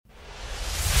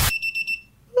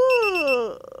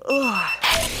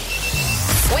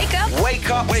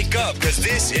wake up, because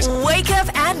this is Wake Up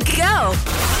and Go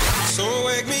So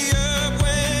Wake Me Up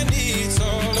When It's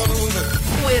All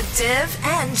Over. with Div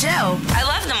and Jo. I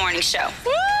love the morning show.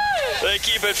 They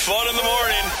keep it fun in the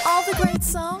morning. All the great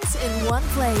songs in one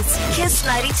place. Kiss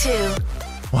 92.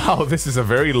 Wow, this is a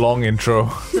very long intro.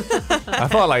 I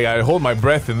thought like I'd hold my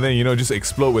breath and then, just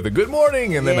explode with a good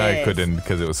morning, and then I Yes. couldn't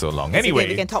because it was so long. Okay, Anyway,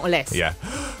 we can talk less. yeah.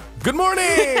 Good morning!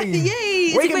 Yay!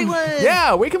 It's a great one.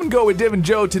 Yeah, Wake Up and Go with Div and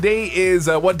Jo. Today is,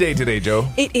 what day today, Jo?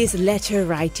 It is letter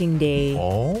writing day.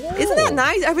 Oh. Isn't that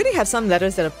nice? I really have some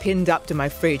letters that are pinned up to my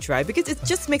fridge, right? Because it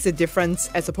just makes a difference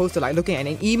as opposed to like looking at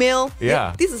an email.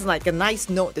 Yeah. This is like a nice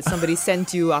note that somebody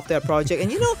sent you after a project.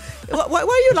 And why are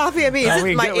you laughing at me? Is I it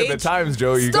mean, my get age? with the times,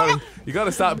 Jo. Stop! You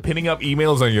gotta start pinning up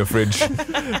emails on your fridge.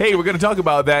 Hey, we're gonna talk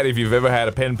about that. If you've ever had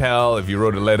a pen pal, if you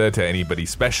wrote a letter to anybody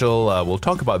special, we'll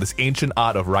talk about this ancient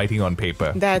art of writing on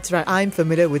paper. That's right. I'm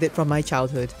familiar with it from my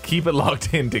childhood. Keep it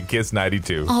locked in to Kiss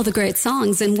 92. All the great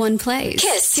songs in one place.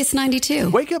 Kiss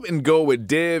 92. Wake Up and Go with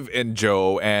Div and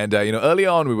Jo. And, early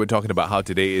on we were talking about how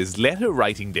today is letter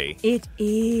writing day. It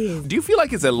is. Do you feel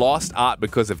like it's a lost art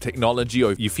because of technology,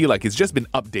 or you feel like it's just been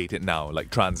updated now, like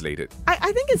translated?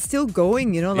 I think it's still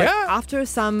going, Yeah. after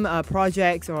some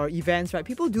projects or events, right?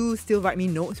 People do still write me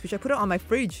notes, which I put it on my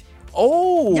fridge.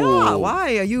 Oh! Yeah,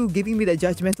 why are you giving me that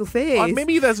judgmental face?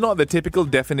 Maybe that's not the typical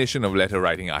definition of letter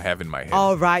writing I have in my head.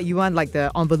 All right, you want like the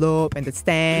envelope and the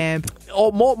stamp.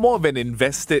 Or more of an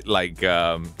invested, like,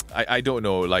 I don't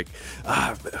know, like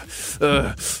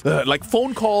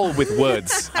phone call with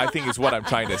words, I think is what I'm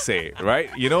trying to say, right?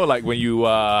 Like when you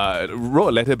wrote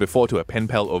a letter before to a pen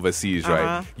pal overseas,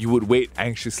 right? You would wait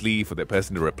anxiously for that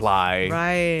person to reply.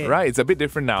 Right. Right, it's a bit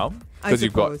different now. Because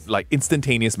you've got suppose. like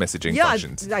instantaneous messaging Yeah,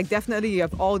 functions. like definitely you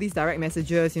have all these direct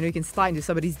messages. You can slide into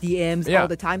somebody's DMs Yeah. all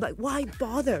the time. Like, why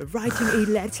bother writing a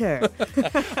letter?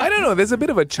 I don't know, there's a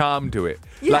bit of a charm to it.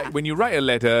 Yeah. Like when you write a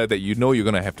letter that you know you're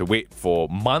going to have to wait for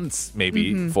months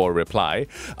maybe for a reply,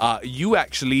 you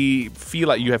actually feel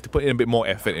like you have to put in a bit more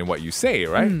effort in what you say,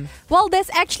 right? Well, there's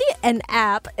actually an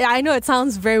app. I know it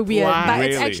sounds very weird, Wow. but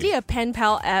it's Really? actually a pen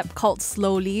pal app called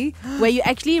Slowly, where you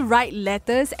actually write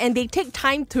letters and they take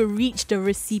time to reach the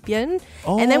recipient.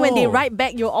 And then when they Oh. write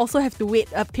back, you'll also have to wait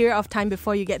a period of time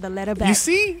before you get the letter back. You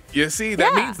see,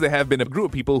 that Yeah. means there have been a group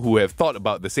of people who have thought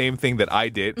about the same thing that I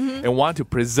did and want to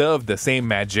preserve the same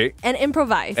magic And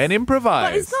improvise. and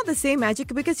improvise. But it's not the same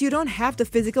magic because you don't have the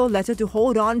physical letter to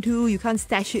hold on to. You can't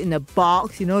stash it in a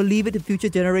box, leave it to future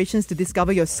generations to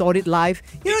discover your sordid life.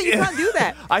 You can't do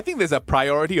that. I think there's a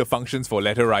priority of functions for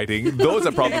letter writing. Those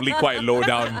are probably quite low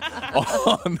down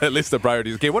on the list of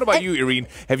priorities. Okay, what about you, Irene?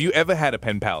 Have you ever had a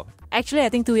pen pal? Actually, I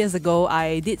think 2 years ago,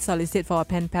 I did solicit for a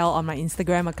pen pal on my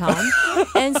Instagram account.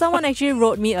 And someone actually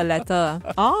wrote me a letter.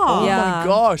 Oh, my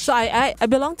gosh. So I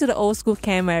belong to the old school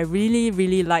camp where I really,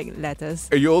 really like letters.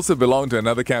 You also belong to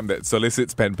another camp that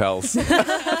solicits pen pals.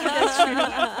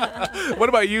 What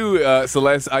about you,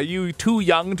 Celeste? Are you too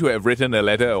young to have written a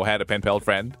letter or had a pen pal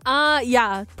friend?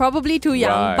 Yeah, probably too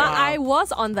young. Right. But I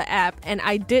was on the app and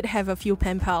I did have a few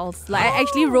pen pals. Like I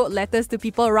actually wrote letters to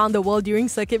people around the world during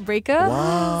Circuit Breaker.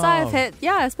 Wow. So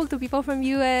I spoke to people from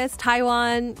US,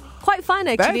 Taiwan. Quite fun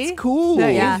actually. That's cool.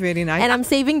 That is really nice. And I'm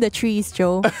saving the trees,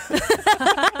 Joe.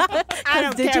 I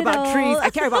don't care about trees. I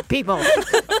care about people.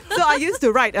 So I used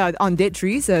to write on dead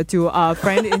trees to a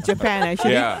friend in Japan,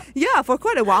 actually. Yeah. For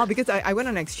quite a while because I went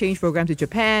on an exchange program to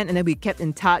Japan and then we kept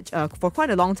in touch for quite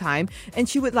a long time. And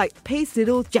she would like paste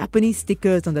little Japanese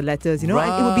stickers on the letters, and it would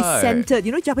be Right. scented.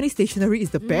 Japanese stationery is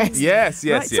the best. Yes.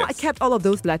 So I kept all of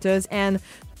those letters and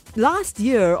last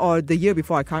year or the year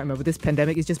before, I can't remember, this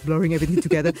pandemic is just blurring everything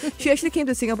together. She actually came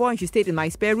to Singapore and she stayed in my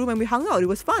spare room and we hung out. It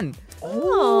was fun.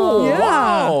 Oh, Yeah.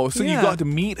 wow. So you Yeah. got to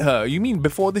meet her. You mean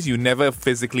before this you never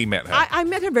physically met her? I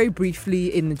met her very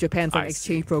briefly in Japan for an I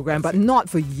exchange see. program, but not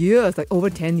for years, like over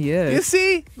 10 years. You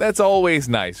see? That's always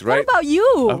nice, right? What about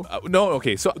you? No,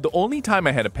 okay. So the only time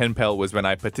I had a pen pal was when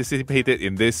I participated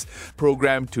in this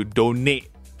program to donate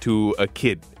to a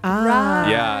kid. Ah.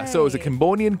 Yeah, so it was a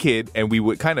Cambodian kid, and we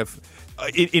would kind of,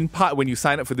 in part, when you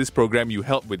sign up for this program, you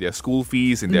help with their school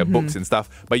fees and their books and stuff,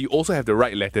 but you also have to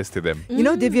write letters to them.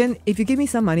 Divian, if you give me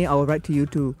some money, I will write to you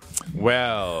too.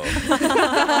 Well,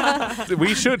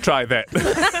 we should try that.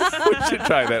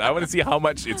 I want to see how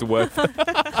much it's worth.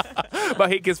 But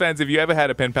hey, Kiss fans, if you ever had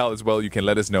a pen pal as well, you can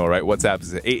let us know, right? WhatsApp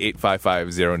is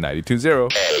 88550920.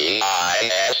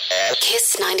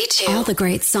 Kiss 92. All the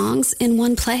great songs in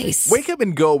one place. Wake up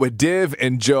and go with Div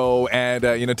and Jo. And,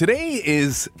 today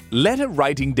is letter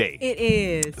writing day. It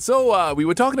is. So we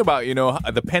were talking about,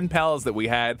 the pen pals that we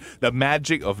had, the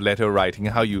magic of letter writing,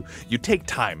 how you take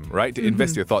time, right, to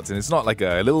invest your thoughts. And it's not like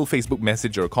a little Facebook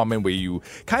message or a comment where you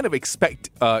kind of expect,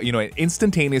 an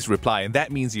instantaneous reply. And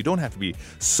that means you don't have to be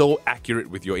so accurate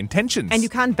with your intentions. And you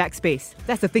can't backspace.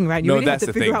 That's the thing, right? You really have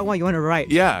to figure out what you want to write.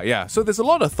 Yeah. So there's a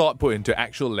lot of thought put into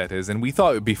actual letters, and we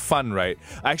thought it would be fun, right?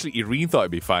 Actually, Irene thought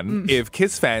it'd be fun if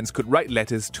Kiss fans could write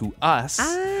letters to us.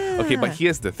 Okay, but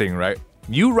here's the thing, right?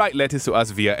 You write letters to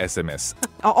us via SMS.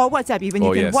 Or WhatsApp even.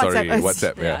 You can WhatsApp us.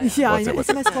 WhatsApp, yeah. Yeah,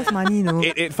 SMS costs money, no?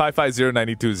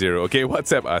 88550920. Okay,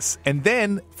 WhatsApp us. And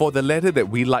then for the letter that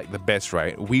we like the best,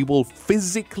 right, we will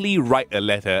physically write a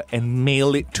letter and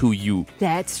mail it to you.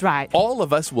 That's right. All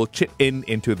of us will chip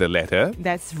into the letter.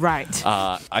 That's right.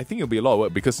 I think it'll be a lot of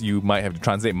work because you might have to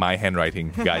translate my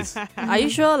handwriting, guys. Are you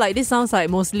sure? Like, this sounds like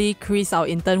mostly Chris, our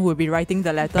intern, who will be writing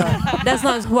the letter. That's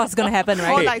not what's going to happen,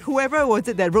 right? Or like whoever was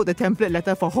it that wrote the template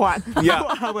letter for what? Yeah.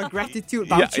 Our gratitude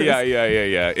vouchers.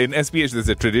 Yeah. In SPH, there's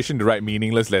a tradition to write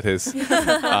meaningless letters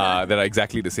that are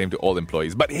exactly the same to all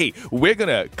employees. But hey, we're going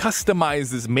to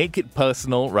customize this, make it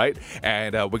personal, right?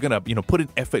 And we're going to, put an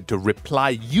effort to reply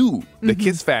you, the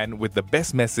Kiss fan, with the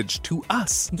best message to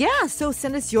us. Yeah, so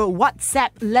send us your WhatsApp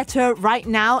letter right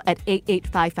now at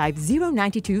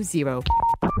 88550920.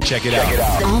 Check it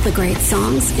out. All the great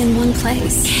songs in one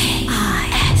place.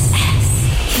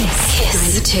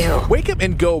 Kiss 92. Wake up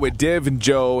and go with Div and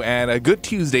Jo, and a good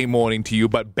Tuesday morning to you,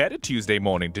 but better Tuesday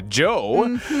morning to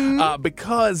Jo,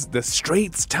 because the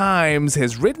Straits Times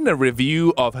has written a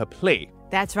review of her play.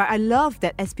 That's right. I love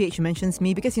that SPH mentions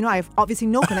me because, I have obviously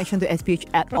no connection to SPH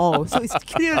at all. So it's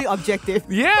clearly objective.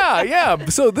 Yeah.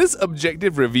 So this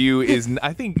objective review is,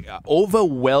 I think,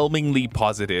 overwhelmingly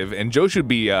positive. And Jo should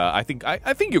be, I think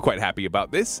you're quite happy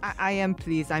about this. I am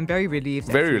pleased. I'm very relieved.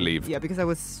 Very actually. relieved. Yeah, because I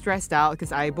was stressed out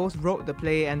because I both wrote the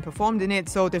play and performed in it.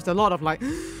 So there's a lot of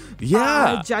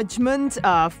judgment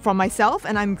from myself.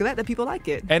 And I'm glad that people like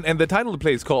it. And the title of the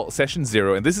play is called Session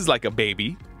Zero. And this is like a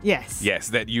baby. Yes. Yes,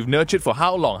 that you've nurtured for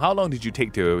how long? How long did you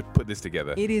take to put this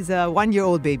together? It is a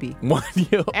 1-year-old baby.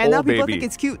 1-year-old baby. And now people think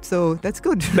it's cute, so that's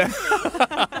good.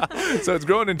 So it's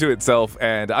grown into itself,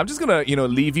 and I'm just going to,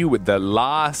 leave you with the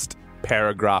last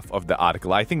paragraph of the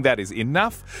article. I think that is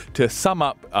enough to sum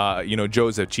up,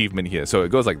 Jo's achievement here. So it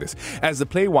goes like this. As the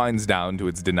play winds down to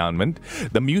its denouement,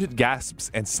 the muted gasps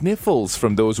and sniffles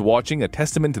from those watching, a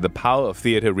testament to the power of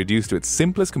theatre reduced to its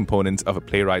simplest components of a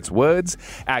playwright's words,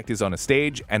 actors on a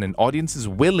stage, and an audience's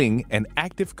willing and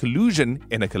active collusion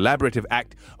in a collaborative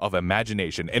act of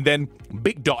imagination. And then,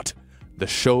 big dot, the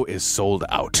show is sold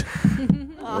out.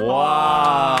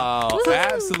 Wow.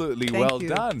 Absolutely. Thank you.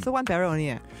 Done. So one para only,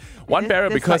 yeah? One para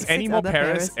There's because like any 6 more other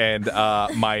paras paras.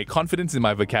 and my confidence in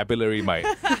my vocabulary might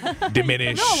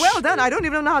diminish. No, well done. I don't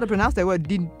even know how to pronounce that word.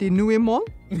 Denouement?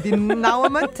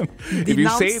 Denouement? If you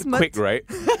say it quick, right,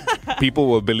 people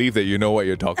will believe that you know what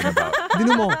you're talking about.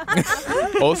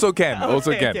 Denouement. Also can.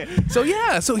 Okay. So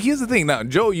here's the thing. Now,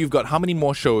 Jo, you've got how many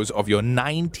more shows of your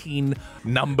 19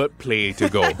 numbered play to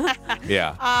go?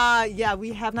 Yeah.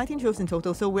 We have 19 shows in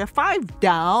total. So we're 5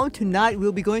 down. Tonight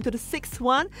we'll be going to the 6th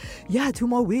one. Yeah, 2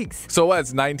 more weeks. So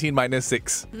what's 19 minus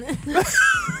 6?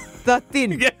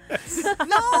 13. Yes.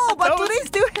 No, but today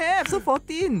still have. So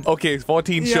 14. Okay,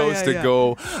 14 shows to yeah.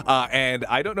 go. And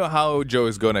I don't know how Jo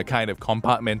is going to kind of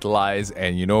compartmentalize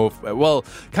and,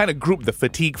 kind of group the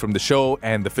fatigue from the show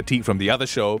and the fatigue from the other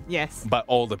show. Yes. But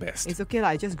all the best. It's okay,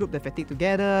 I just group the fatigue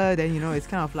together. Then, it's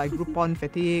kind of like Groupon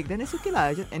fatigue. Then it's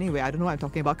okay. Anyway, I don't know what I'm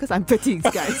talking about because I'm fatigued,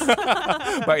 guys.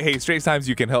 But hey, Straits Times,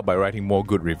 you can help by writing more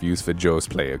good reviews for Jo's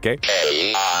play, okay?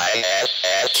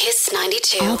 Kiss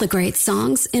 92. All the great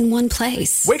songs in one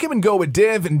place. Wake up and go with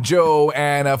Div and Jo.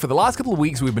 And for the last couple of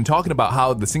weeks, we've been talking about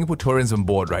how the Singapore Tourism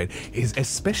Board, right, is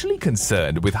especially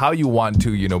concerned with how you want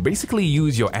to, basically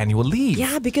use your annual leave.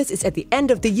 Yeah, because it's at the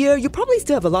end of the year. You probably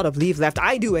still have a lot of leave left.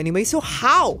 I do anyway. So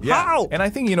how? Yeah. How? And I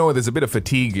think, there's a bit of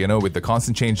fatigue, with the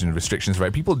constant change in restrictions,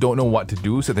 right? People don't know what to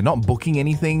do, so they're not booking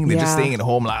anything. They're just staying at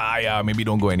home like, maybe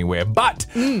don't go anywhere. But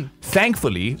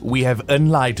thankfully, we have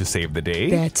Enlai to save the day.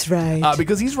 That's right.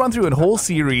 Because he's run through a whole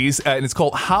series, and it's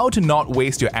called How to Not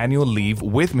Waste Your Annual Leave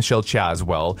with Michelle Chia as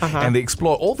well. And they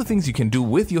explore all the things you can do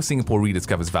with your Singapore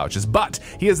Rediscovers vouchers. But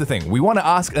here's the thing. We want to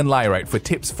ask Enlai, right, for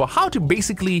tips for how to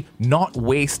basically not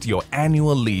waste your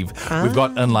annual leave. We've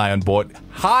got Enlai on board.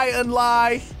 Hi,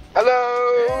 Enlai.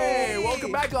 Hello. Hey,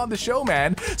 welcome back on the show,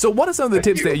 man. So what are some of the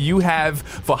tips that you have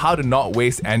for how to not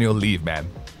waste annual leave, man?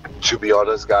 To be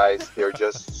honest, guys, there are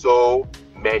just so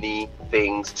many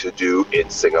things to do in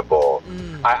Singapore.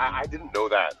 I didn't know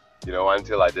that,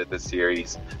 until I did this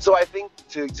series. So I think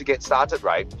to get started,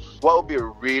 right, what would be a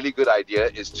really good idea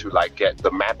is to get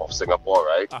the map of Singapore,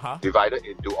 right? Divide it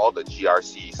into all the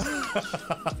GRCs.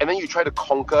 And then you try to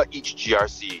conquer each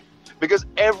GRC. Because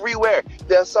everywhere,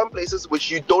 there are some places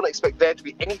which you don't expect there to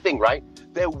be anything, right?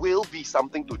 There will be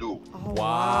something to do.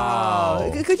 Wow.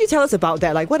 Could you tell us about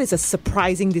that? What is a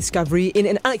surprising discovery in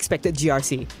an unexpected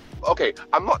GRC? Okay,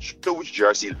 I'm not sure which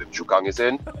GRC Lim Chu Kang is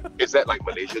in. Is that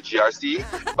Malaysia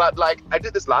GRC? But I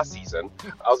did this last season.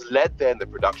 I was led there in the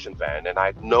production van and I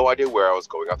had no idea where I was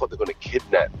going. I thought they were going to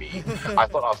kidnap me. I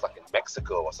thought I was in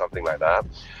Mexico or something like that.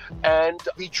 And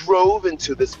we drove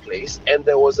into this place and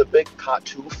there was a big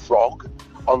cartoon frog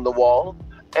on the wall.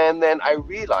 And then I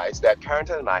realized that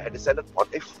Carrington and I had descended on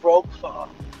a frog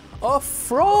farm. A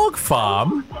frog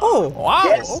farm? Oh, wow.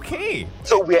 Yes. Okay.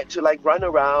 So we had to run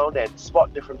around and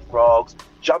spot different frogs,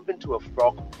 jump into a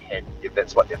frog pen, if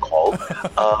that's what they're called,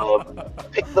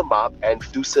 pick them up and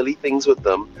do silly things with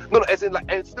them. No, as in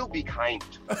and still be kind.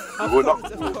 We were not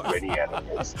cruel to any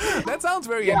animals. That sounds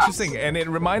very interesting, and it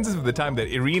reminds us of the time that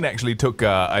Irene actually took,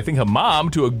 I think, her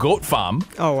mom to a goat farm.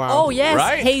 Oh, wow. Oh, yes.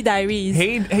 Right? Hey Diaries.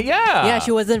 Hey, yeah. Yeah,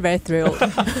 she wasn't very thrilled.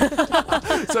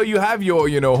 So you have your,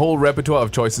 whole repertoire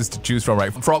of choices to choose from,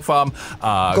 right? Frog farm,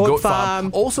 goat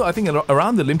farm. Also, I think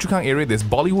around the Lim Chu Kang area, there's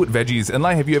Bollywood veggies. And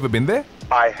have you ever been there?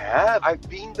 I have. I've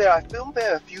been there. I filmed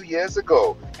there a few years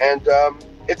ago. And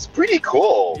it's pretty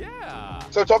cool. Yeah.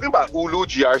 So talking about Ulu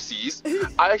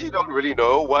GRCs, I actually don't really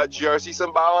know what GRC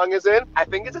Sembawang is in. I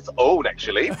think it's its own,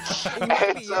 actually.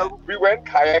 And we went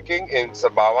kayaking in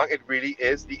Sembawang. It really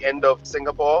is the end of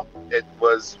Singapore. It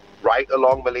was right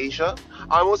along Malaysia.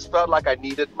 I almost felt like I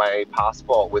needed my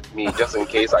passport with me just in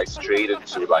case I strayed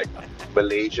into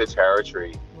Malaysia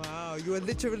territory. Wow, you are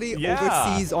literally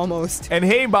overseas almost. And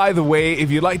hey, by the way, if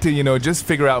you'd like to, just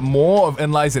figure out more of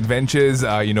Enlai's adventures,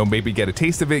 maybe get a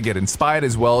taste of it, get inspired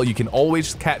as well, you can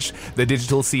always catch the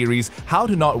digital series, How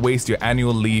to Not Waste Your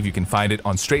Annual Leave. You can find it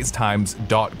on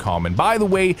straitstimes.com. And by the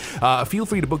way, feel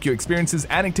free to book your experiences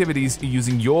and activities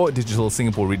using your digital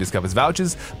Singapore Rediscovers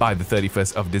vouchers by the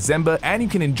 31st of December, and you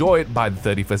can enjoy it by the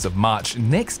 31st of March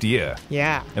next year.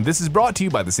 Yeah. And this is brought to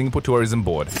you by the Singapore Tourism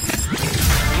Board.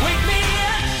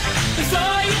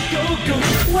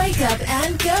 Wake up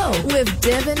and go with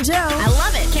Div and Jo I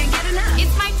love it. Can't get enough.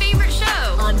 It's my favorite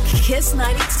show. on Kiss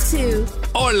 92.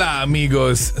 Hola,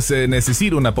 amigos. Se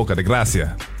necesita una poca de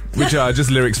gracia. Which are just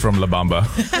lyrics from La Bamba.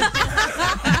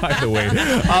 By the way.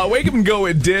 Wake up and go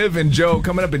with Div and Jo.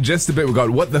 Coming up in just a bit, we've got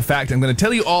What the Fact. I'm going to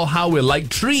tell you all how we're like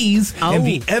trees, and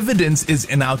the evidence is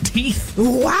in our teeth.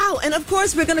 Wow, and of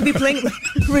course we're going to be playing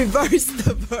Reverse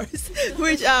the Verse,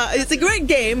 which is a great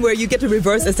game where you get to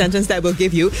reverse a sentence that we'll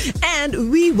give you,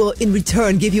 and we will in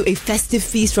return give you a festive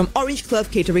feast from Orange Club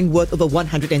Catering worth over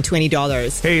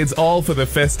 $120. Hey, it's all for the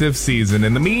festive season.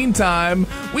 In the meantime,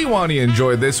 we want you to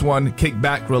enjoy this one. Kick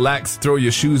back, relax, throw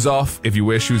your shoes off if you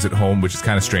wear shoes at home, which is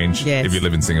kind of strange if you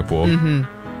live in Singapore.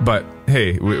 But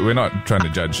hey, we're not trying to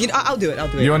judge. I'll do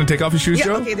it. You want to take off your shoes, Yeah,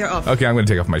 Joe? okay, they're off. Okay, I'm going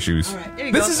to take off my shoes. All right, there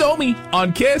you This go. is Omi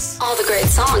on Kiss. All the great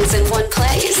songs in one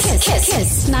place.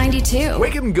 Kiss 92.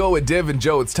 Wake up and go with Div and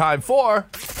Jo. It's time for...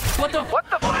 What the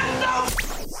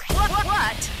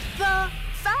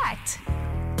fact?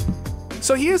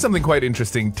 So here's something quite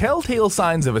interesting. Telltale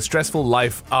signs of a stressful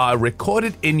life are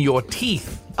recorded in your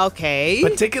teeth, Okay.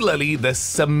 particularly the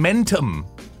cementum.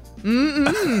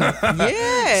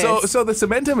 Yes. So the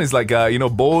cementum is like a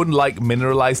bone-like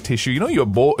mineralized tissue.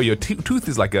 Your tooth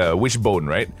is like a wishbone,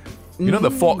 right? You know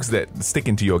the forks that stick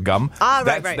into your gum?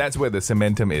 Right. That's where the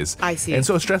cementum is. I see. And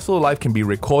so a stressful life can be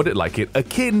recorded like it,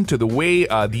 akin to the way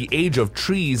the age of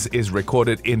trees is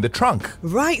recorded in the trunk.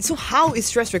 Right. So how is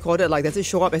stress recorded? Does it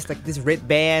show up as this red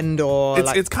band or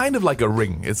It's kind of like a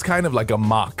ring. It's kind of like a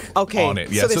mark Okay, on it.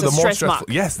 so Yeah. there's the a more stress stressful. mark.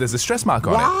 Yes, there's a stress mark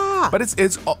on Wow. it. But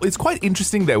it's quite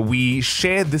interesting that we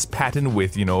share this pattern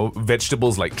with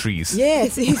vegetables like trees.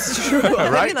 Yes, it's true.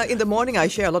 Right? In the morning, I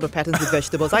share a lot of patterns with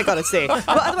vegetables, I gotta say. But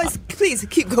otherwise, please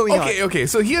keep going on. Okay.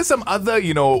 So here's some other,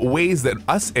 ways that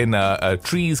us and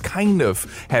trees kind of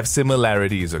have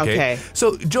similarities, okay?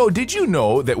 So, Joe, did you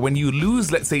know that when you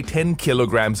lose, let's say, 10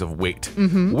 kilograms of weight,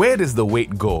 where does the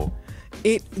weight go?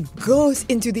 It goes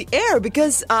into the air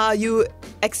because you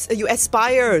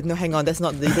aspire. No, hang on, that's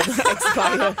not the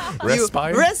expire.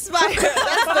 Respire? Respire.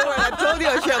 That's the word. I told you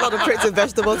I share a lot of traits with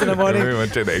vegetables in the I morning. don't even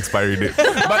check the expiry date.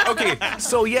 But okay,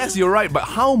 so yes, you're right. But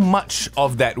how much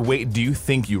of that weight do you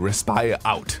think you respire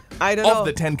out? I don't know. Of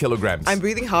the 10 kilograms. I'm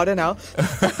breathing harder now.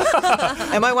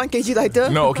 Am I 1 kg lighter?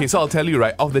 No, okay, so I'll tell you,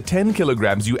 right? Of the 10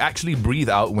 kilograms, you actually breathe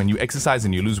out when you exercise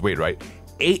and you lose weight, right?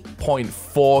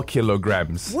 8.4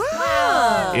 kilograms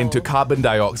Wow. into carbon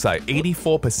dioxide,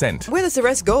 84%. Where does the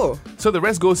rest go? So the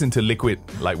rest goes into liquid,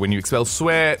 like when you expel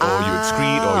sweat or you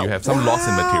excrete or you have some loss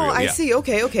in material. I see.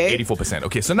 Okay. 84%.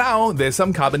 Okay, so now there's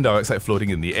some carbon dioxide floating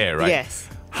in the air, right? Yes.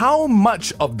 How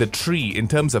much of the tree, in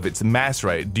terms of its mass,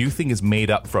 right, do you think is made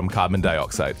up from carbon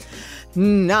dioxide?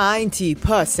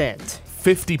 90%.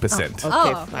 50%.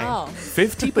 Okay, fine.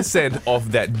 50%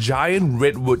 of that giant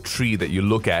redwood tree that you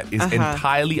look at is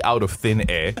entirely out of thin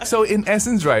air. So in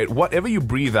essence, right, whatever you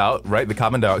breathe out, right, the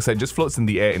carbon dioxide just floats in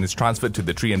the air and is transferred to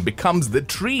the tree and becomes the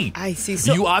tree. I see.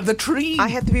 So you are the tree. I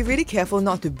have to be really careful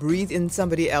not to breathe in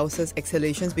somebody else's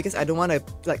exhalations because I don't want to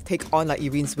like take on like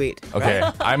Irene's weight. Okay,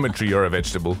 I'm a tree, you're a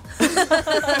vegetable.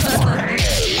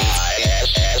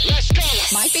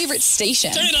 My favorite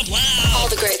station. Turn it up loud. All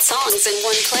the great songs in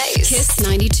one place. Kiss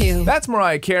 92. That's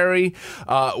Mariah Carey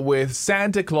with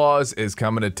Santa Claus is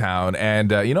Coming to Town.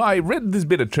 And, I read this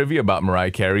bit of trivia about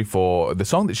Mariah Carey for the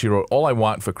song that she wrote, All I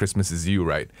Want for Christmas Is You,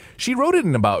 right? She wrote it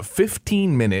in about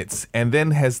 15 minutes and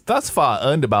then has thus far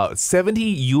earned about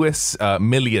 70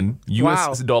 million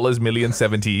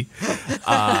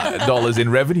dollars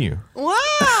in revenue.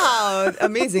 Wow,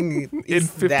 amazing. In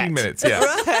 15 minutes, yeah.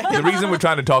 Right. The reason we're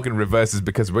trying to talk in reverse is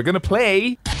because we're going to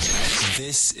play...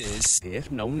 This is Reverse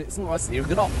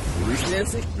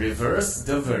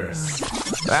the Verse.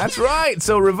 That's right.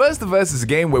 So Reverse the Verse is a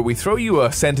game where we throw you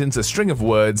a sentence, a string of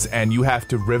words, and you have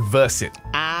to reverse it.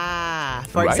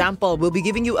 For example, we'll be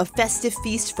giving you a festive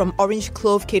feast from Orange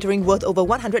Clove Catering worth over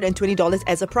 $120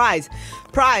 as a prize.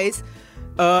 Prize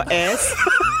as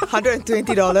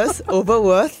 $120 over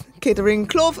worth catering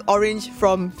clove orange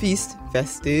from Feast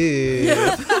Festive.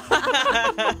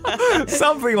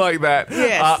 Something like that.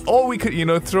 Yes. Or we could,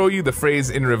 throw you the phrase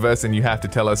in reverse and you have to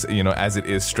tell us, as it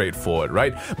is straightforward,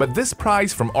 right? But this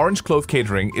prize from Orange Clove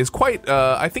Catering is quite,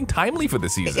 I think, timely for the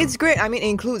season. It's great. I mean, it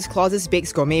includes Claus's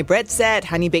Baked Gourmet Bread Set,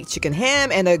 Honey Baked Chicken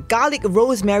Ham, and a Garlic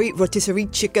Rosemary Rotisserie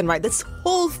Chicken, right? This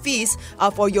whole feast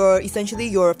for your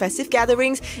festive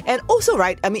gatherings. And also,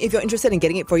 right, I mean, if you're interested in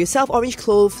getting it for yourself, Orange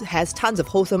Clove has tons of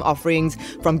wholesome offerings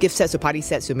from gift sets to party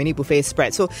sets to mini buffet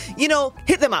spread. So,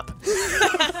 hit them up.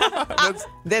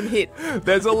 Them hit.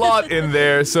 There's a lot in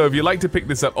there. So if you'd like to pick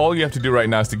this up, all you have to do right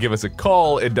now is to give us a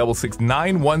call at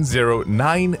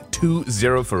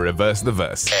 66910 for Reverse the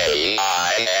Verse.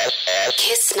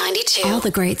 Kiss 92. All the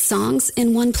great songs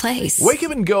in one place. Wake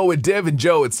up and go with Div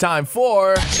Jo. It's time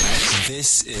for...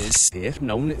 This is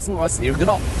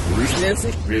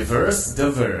Reverse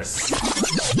the Verse.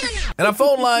 And our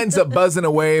phone lines are buzzing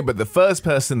away, but the first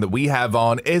person that we have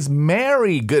on is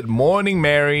Mary. Good morning,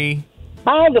 Mary.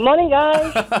 Hi, good morning,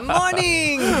 guys.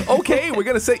 Morning. Okay, we're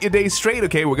going to set your day straight,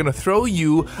 okay? We're going to throw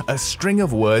you a string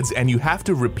of words, and you have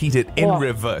to repeat it in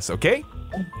reverse, okay?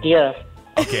 Yeah.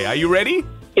 Okay, are you ready?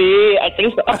 I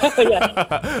think so.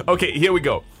 Yeah. Okay, here we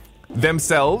go.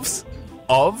 Themselves,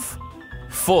 of,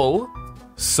 full,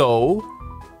 so,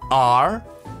 are,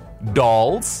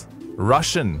 dolls,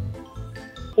 Russian.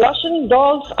 Russian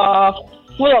dolls are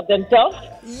full of themselves.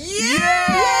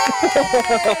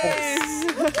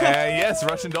 Yes,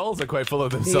 Russian dolls are quite full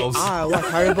of themselves. They are. What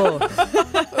horrible.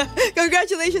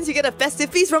 Congratulations, you get a festive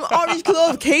feast from Orange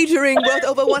Clove Catering worth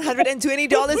over $120.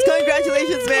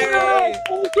 Congratulations, Mary.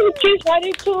 Thank you, Kiss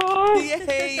 92.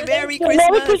 Yay, Merry Christmas.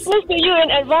 Merry Christmas to you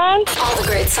in advance. All the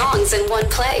great songs in one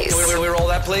place. Can we roll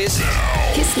that, please?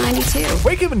 Kiss 92.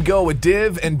 Wake up and go with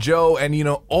Div and Jo. And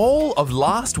all of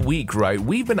last week, right,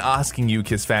 we've been asking you,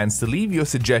 Kiss fans, to leave your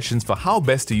suggestions for how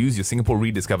best to use your Singapore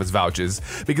Rediscovers vouchers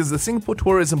because the Singapore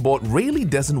Tourism Board really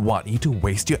doesn't want you to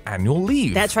waste your annual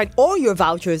leave. That's right, or your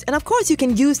vouchers. And of course, you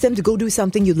can use them to go do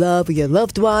something you love with your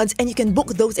loved ones, and you can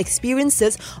book those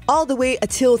experiences all the way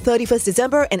until 31st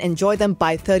December and enjoy them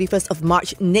by 31st of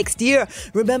March next year.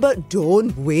 Remember,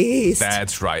 don't waste.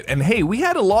 That's right. And hey, we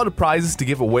had a lot of prizes to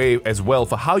give away as well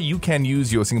for how you can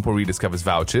use your Singapore Rediscovers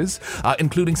vouchers,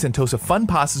 including Sentosa Fun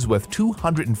Passes worth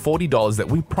 $240 that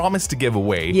we promised to give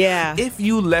away. Yeah. If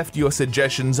you left your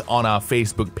suggestions on our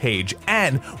Facebook page,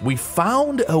 and we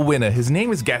found a winner. His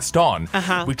name is Gaston.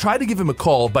 We tried to give him a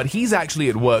call, but he's actually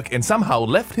at work and somehow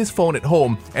left his phone at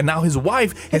home, and now his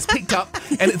wife has picked up,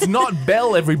 and it's not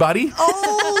Belle, everybody.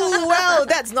 Oh, well,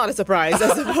 that's not a surprise,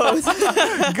 I suppose.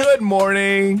 Good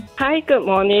morning. Hi, good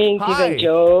morning, Div Hi. and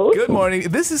Jo. Good morning.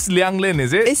 This is Liang Lin,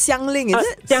 is it? It's Xiang Ling, is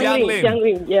it? Xiang Lin. Xiang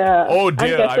Lin, yeah. Oh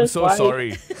dear, I'm so wife.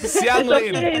 sorry. Xiang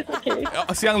Lin. It's okay.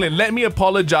 Xiang Lin, let me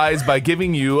apologize by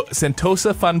giving you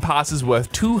Sentosa Fun Passes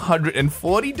worth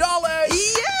 $240.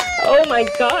 Oh, Oh my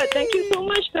God, thank you so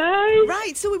much, guys.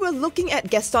 Right, so we were looking at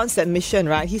Gaston's submission,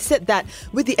 right? He said that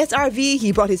with the SRV,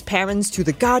 he brought his parents to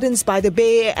the gardens by the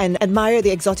bay and admire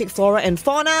the exotic flora and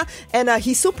fauna. And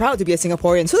he's so proud to be a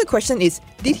Singaporean. So the question is,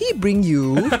 did he bring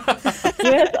you?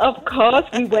 Yes, of course,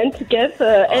 we went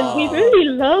together and we really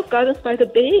love Gardens by the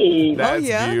Bay.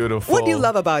 That's beautiful. What do you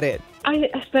love about it?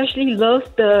 I especially love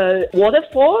the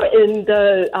waterfall in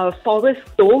the forest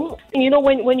dome. You know,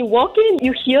 when you walk in,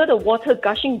 you hear the water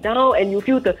gushing down and you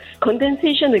feel the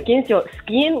condensation against your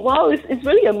skin. Wow, it's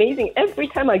really amazing. Every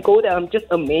time I go there, I'm just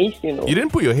amazed, you know. You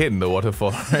didn't put your head in the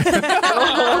waterfall,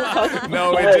 right?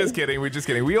 No, we're just kidding.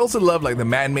 We also love like the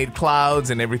man-made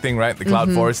clouds and everything, right? The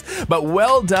cloud forest. But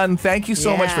well done. Thank you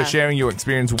so much for sharing your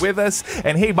experience with us.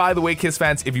 And hey, by the way, Kiss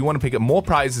fans, if you want to pick up more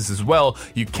prizes as well,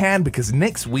 you can, because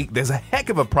next week there's a heck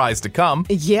of a prize to come.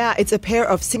 Yeah, it's a pair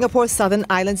of Singapore Southern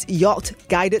Islands yacht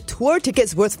guided tour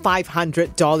tickets worth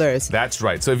 $500. That's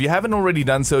right. So if you haven't already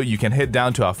done so, you can head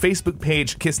down to our Facebook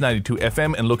page,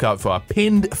 Kiss92FM, and look out for our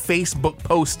pinned Facebook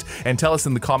post and tell us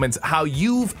in the comments how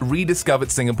you've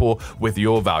rediscovered Singapore with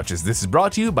your vouchers. This is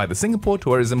brought to you by the Singapore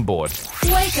Tourism Board.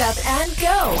 Wake up and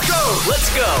go. Go,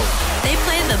 let's go. They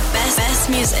play the best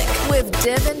music. With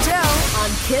Div and Jo on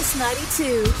Kiss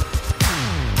 92.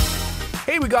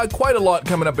 Hey, we got quite a lot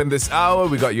coming up in this hour.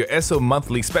 We got your SO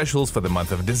monthly specials for the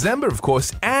month of December, of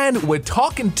course, and we're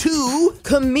talking to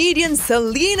comedian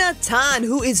Selena Tan,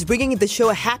 who is bringing the show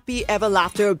Happy Ever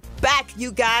Laughter back,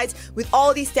 you guys. With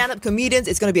all these stand-up comedians,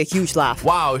 it's going to be a huge laugh.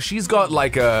 Wow, she's got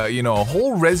like a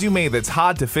whole resume that's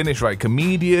hard to finish, right?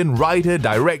 Comedian, writer,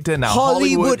 director, now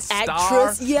Hollywood star.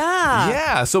 Actress, yeah.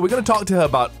 Yeah, so we're going to talk to her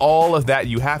about all of that.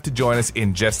 You have to join us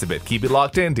in just a bit. Keep it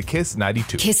locked in to Kiss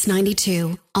 92. Kiss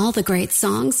 92. All the great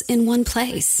songs in one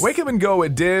place. Wake up and go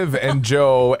with Div and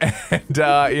Jo.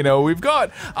 And, we've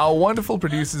got our wonderful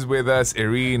producers with us,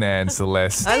 Irene and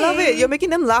Celeste. I love it. You're making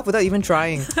them laugh without even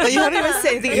trying. Like, you haven't even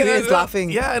said anything. Irene is laughing.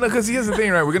 Yeah, because here's the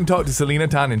thing, right? We're going to talk to Selena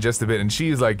Tan in just a bit. And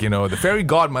she's like, the fairy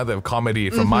godmother of comedy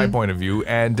from my point of view.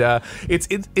 And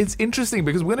it's interesting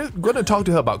because we're going to talk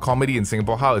to her about comedy in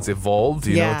Singapore, how it's evolved,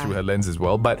 through her lens as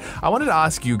well. But I wanted to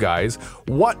ask you guys,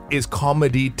 what is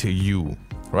comedy to you?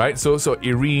 Right? So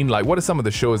Irene, like, what are some of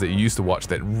the shows that you used to watch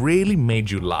that really made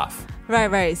you laugh?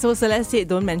 Right. So Celeste said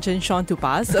don't mention Sean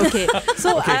Tupas. Okay.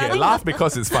 So okay, laugh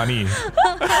because it's funny.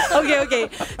 Okay.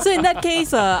 So in that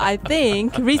case, I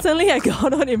think recently I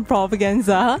got on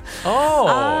Improvaganza.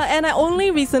 Oh. And I only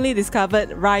recently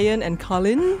discovered Ryan and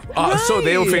Colin. So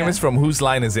they were famous from Whose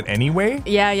Line Is It Anyway?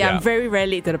 Yeah. I'm very, very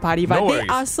late to the party, but they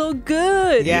are so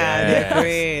good. Yeah, they're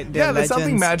great. They're there's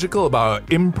something magical about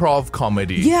improv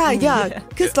comedy. Yeah.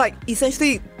 Because like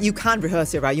essentially you can't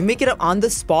rehearse it, right? You make it up on the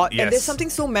spot, and there's something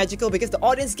so magical because the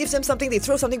audience gives them something, they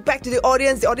throw something back to the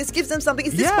audience gives them something.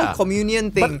 It's this whole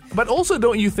communion thing. But also,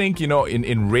 don't you think,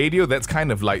 in radio, that's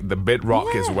kind of like the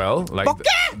bedrock as well? Like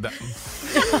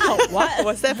what?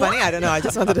 Was that funny? I don't know. I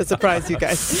just wanted to surprise you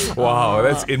guys. Wow,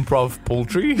 that's improv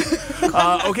poultry.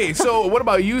 Okay, so what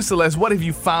about you, Celeste? What have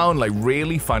you found like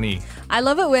really funny? I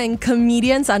love it when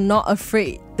comedians are not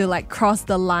afraid to like cross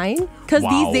the line, because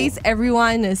these days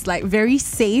everyone is like very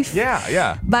safe.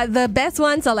 Yeah. But the best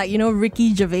ones are like,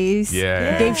 Ricky Gervais,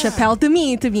 Dave Chappelle. To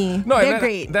me, they're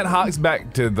great. That harks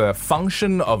back to the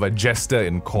function of a jester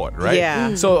in court, right?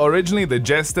 Yeah. So originally the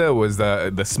jester was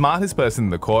the smartest person in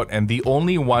the court and the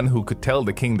only one who could tell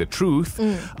the king the truth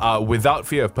without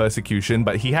fear of persecution,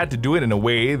 but he had to do it in a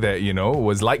way that,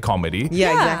 was like comedy.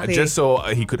 Yeah, exactly. Just so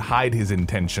he could hide his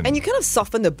intention. And you kind of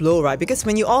soften the blow, right? Because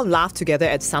when you all laugh together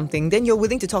at something, then you're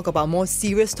willing to talk about more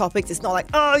serious topics. It's not like,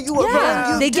 you were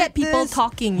wrong. They get people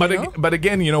talking. But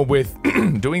again, with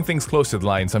doing things close to the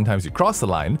line, sometimes you cross the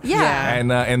line. Yeah.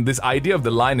 And this idea of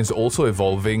the line is also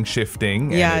evolving,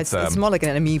 shifting. Yeah, and it's more like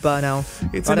an amoeba now.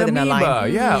 It's an amoeba.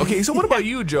 Yeah. Okay. So what about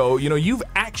you, Jo? You've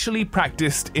actually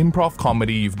practiced improv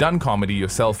comedy. You've done comedy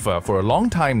yourself for a long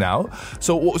time now.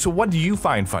 So what do you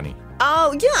find funny?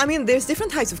 I mean, there's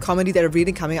different types of comedy that are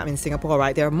really coming up in Singapore,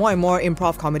 right? There are more and more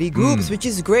improv comedy groups, which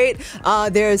is great.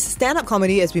 There's stand-up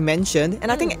comedy, as we mentioned,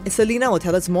 and I think Selena will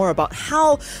tell us more about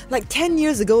how, like 10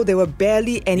 years ago, there were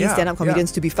barely any stand-up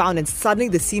comedians to be found, and suddenly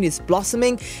the scene is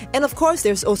blossoming. And of course,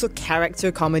 there's also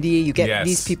character comedy. You get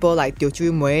these people like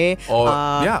Teochew Mui.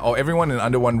 Or everyone in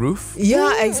Under One Roof.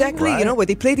 Yeah, exactly. Right. Where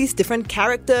they play these different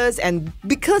characters, and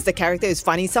because the character is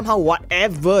funny, somehow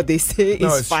whatever they say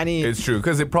is funny. It's true,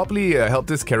 because it probably really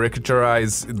helped us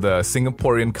caricaturize the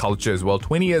Singaporean culture as well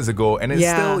 20 years ago, and it's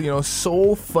still,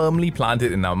 so firmly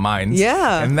planted in our minds.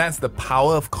 Yeah. And that's the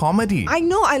power of comedy. I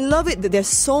know, I love it that there's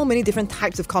so many different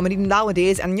types of comedy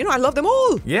nowadays, and I love them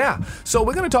all. Yeah. So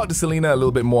we're going to talk to Selena a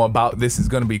little bit more about this. It's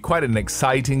going to be quite an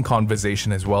exciting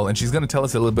conversation as well, and she's going to tell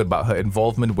us a little bit about her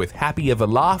involvement with Happy Ever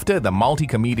Laughter, the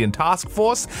multi-comedian task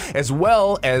force, as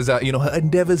well as, her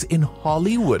endeavors in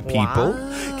Hollywood, people.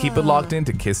 Wow. Keep it locked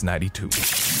into Kiss 92.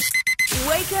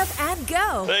 Wake up and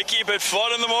go They keep it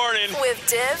fun in the morning. with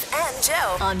Div and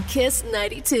Joe on Kiss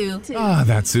 92.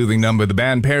 That soothing number, the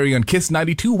band Perry on Kiss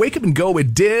 92. Wake up and go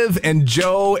with Div and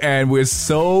Joe, and we're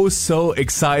so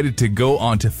excited to go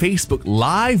on to Facebook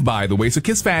Live, by the way. So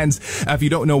Kiss fans, if you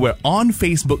don't know, we're on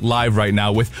Facebook Live right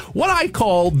now with what I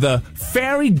call the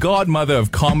fairy godmother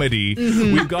of comedy.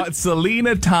 We've got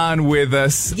Selena Tan with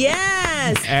us.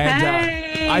 Yes. And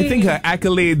I think her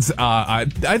accolades are,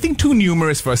 too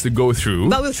numerous for us to go through.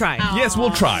 But we'll try. Yes,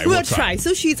 we'll try. We'll try.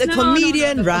 So she's a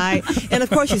comedian, right? And of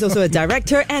course, she's also a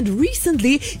director. And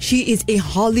recently, she is a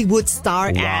Hollywood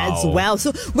star as well.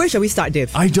 So where shall we start,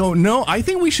 Div? I don't know. I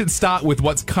think we should start with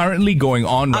what's currently going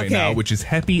on right now, which is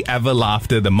Happy Ever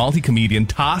Laughter, the multi-comedian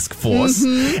task force.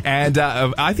 And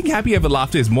I think Happy Ever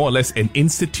Laughter is more or less an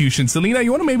institution. Selena,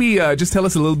 you want to maybe just tell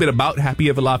us a little bit about Happy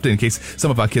Ever Laughter in case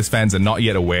some of our Kiss fans are not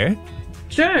yet aware?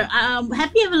 Sure.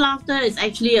 Happy Ever Laughter is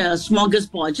actually a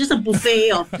smorgasbord, just a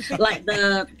buffet of like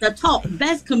the top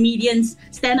best comedians,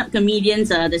 stand-up comedians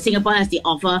that Singapore has to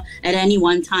offer at any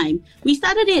one time. We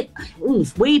started it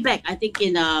way back, I think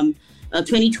in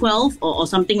 2012 or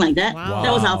something like that. Wow.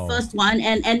 That was our first one,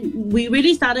 and we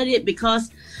really started it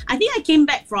because I think I came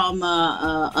back from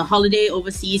a holiday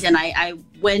overseas, and I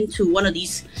went to one of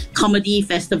these comedy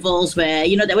festivals where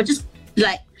they were just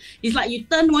like. It's like you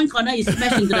turn one corner, you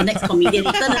smash into the next comedian.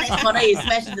 You turn the next corner, you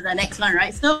smash into the next one,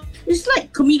 right? So it's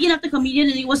like comedian after comedian,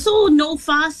 and it was so no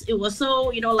fuss. It was so,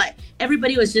 like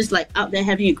everybody was just like out there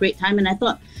having a great time. And I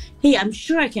thought, hey, I'm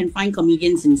sure I can find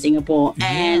comedians in Singapore.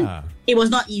 And it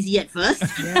was not easy at first.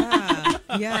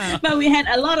 Yeah. But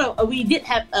we did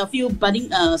have a few budding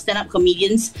stand-up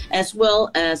comedians as well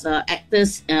as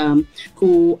actors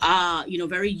who are,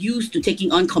 very used to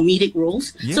taking on comedic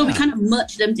roles. Yeah. So we kind of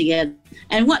merged them together.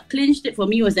 And what clinched it for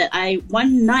me was that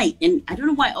one night, and I don't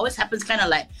know why it always happens kind of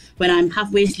like when I'm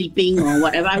halfway sleeping or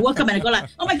whatever, I woke up and I go like,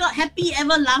 oh my God, Happy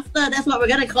Ever Laughter. That's what we're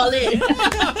going to call it.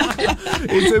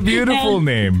 It's a beautiful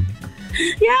name.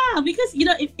 Yeah, because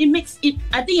it makes it.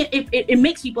 I think it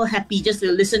makes people happy just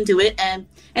to listen to it, and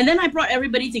then I brought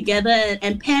everybody together.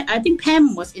 And I think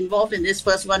Pam was involved in this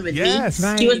first one with me. Right.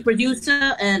 She was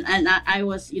producer, and I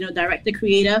was director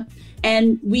creator,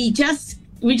 and we just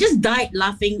died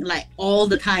laughing like all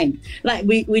the time. Like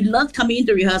we loved coming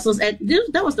into rehearsals, and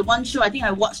that was the one show I think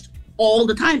I watched all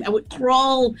the time. I would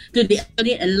crawl to the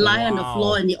audience and lie on the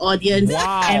floor in the audience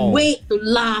and wait to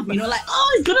laugh.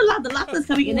 It's gonna laugh. The laughter's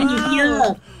coming, and then you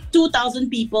hear 2,000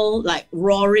 people like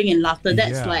roaring and laughter.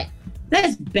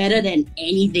 That's better than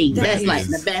anything. That's like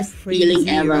the best feeling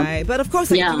ever. Right? But of course,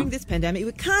 during this pandemic,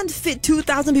 we can't fit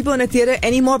 2,000 people in a theater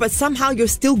anymore. But somehow you're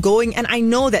still going. And I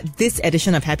know that this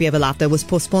edition of Happy Ever Laughter was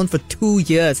postponed for 2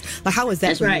 years. Like, how was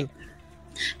that for you?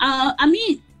 I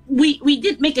mean, we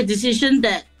did make a decision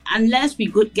that unless we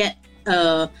could get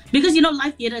because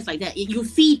live theater is like that, you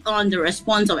feed on the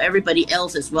response of everybody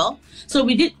else as well. So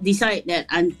we did decide that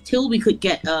until we could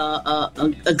get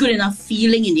a good enough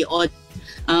feeling in the audience,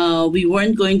 we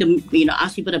weren't going to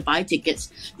ask people to buy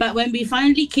tickets. But when we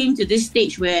finally came to this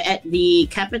stage where at the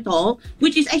Capitol,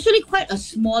 which is actually quite a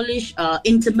smallish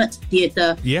intimate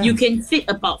theater, you can fit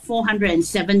about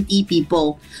 470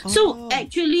 people. So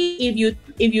actually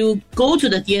if you go to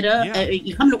the theater,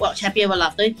 you come to watch Happy Ever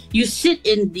Laughter, you sit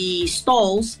in the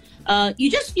stalls,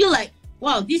 you just feel like,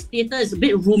 wow, this theater is a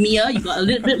bit roomier. You got a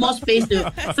little bit more space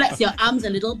to flex your arms a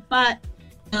little, but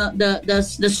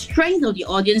the strength of the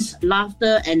audience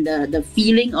laughter and the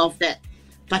feeling of that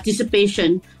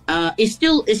participation is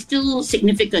still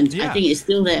significant. I think it's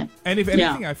still there. And if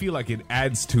anything, I feel like it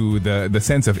adds to the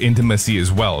sense of intimacy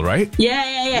as well, right?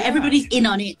 Yeah. Everybody's in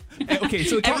on it. Okay,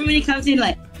 so everybody comes in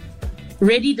like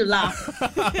ready to laugh.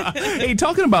 Hey,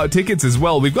 talking about tickets as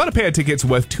well, we've got a pair of tickets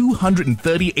worth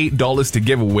 $238 to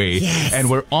give away. Yes. And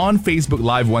we're on Facebook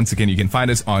Live once again. You can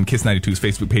find us on Kiss 92's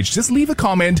Facebook page. Just leave a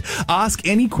comment, ask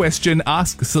any question,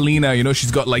 ask Selena. She's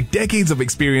got like decades of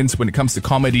experience when it comes to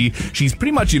comedy. She's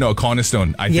pretty much, a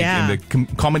cornerstone, I think, in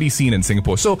the comedy scene in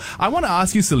Singapore. So I want to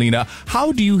ask you, Selena,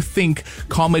 how do you think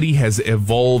comedy has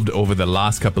evolved over the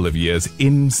last couple of years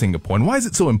in Singapore? And why is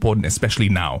it so important, especially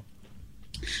now?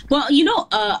 Well,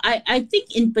 I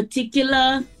think in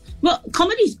particular, Well,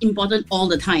 comedy is important all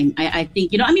the time. I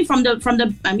think,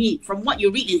 from what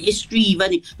you read in history,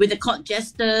 even with the court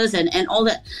jesters and all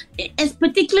that, as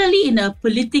particularly in a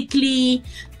politically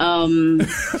we're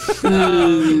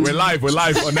live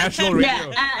on national radio.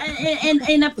 Yeah, and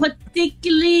in a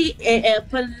particularly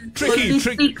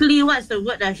politically, what's the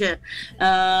word I should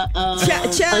alive?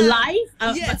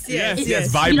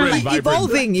 Yes, vibrant,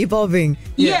 evolving.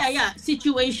 Yeah,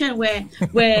 situation where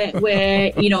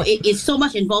it is so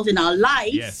much involved in our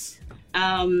lives. Yes.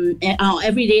 In our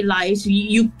everyday lives,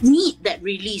 you need that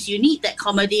release. You need that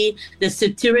comedy, the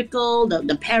satirical,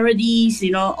 the parodies,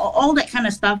 all that kind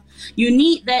of stuff. You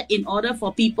need that in order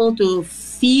for people to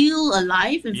feel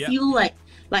alive and feel like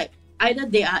either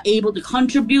they are able to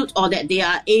contribute or that they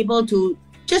are able to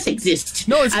just exist.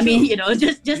 No, it's true.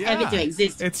 Just have it to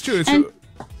exist. It's true.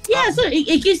 Yeah, so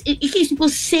it keeps people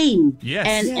sane.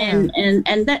 Yes.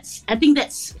 And that's, I think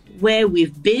that's where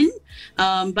we've been.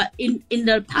 But in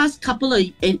the past couple of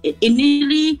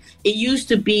initially, it used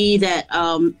to be that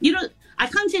I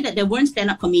can't say that there weren't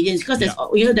stand-up comedians because there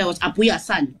was Apuy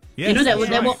Asan. Yes,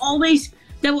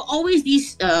 There were always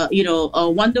these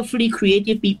wonderfully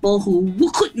creative people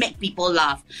who could make people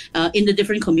laugh in the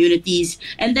different communities.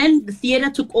 And then the theater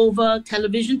took over,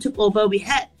 television took over. We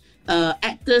had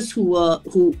actors who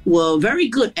were very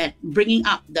good at bringing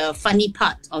up the funny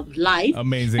part of life.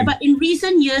 Amazing. But in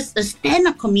recent years, the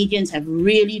stand-up comedians have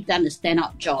really done a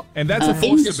stand-up job. And that's a force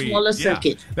in the to be smaller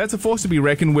circuit. That's a force to be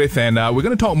reckoned with. And we're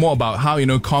going to talk more about how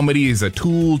comedy is a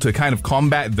tool to kind of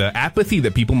combat the apathy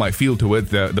that people might feel towards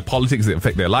the politics that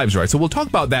affect their lives, right? So we'll talk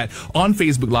about that on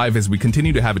Facebook Live as we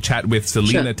continue to have a chat with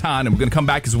Selena Tan, and we're going to come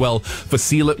back as well for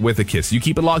Seal It With a Kiss. You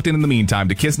keep it locked in the meantime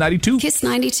to Kiss 92. Kiss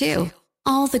 92.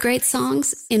 All the great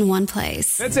songs in one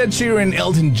place. That's Ed Sheeran,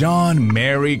 Elton John.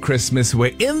 Merry Christmas.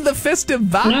 We're in the festive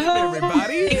vibe,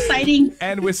 everybody. Exciting.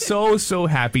 And we're so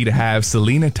happy to have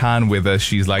Selena Tan with us.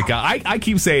 She's like, I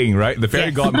keep saying, right, the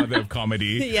fairy godmother of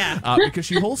comedy. Because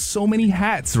she holds so many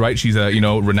hats, right? She's a,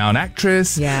 renowned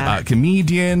actress,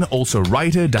 comedian, also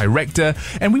writer, director.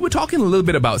 And we were talking a little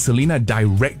bit about Selena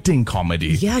directing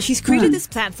comedy. Yeah, she's created this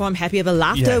platform, Happy Ever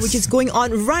Laughter, which is going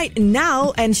on right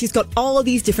now. And she's got all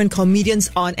these different comedians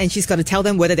on, and she's got to tell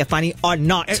them whether they're funny or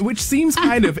not. Which seems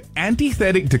kind of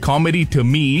antithetic to comedy to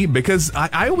me, because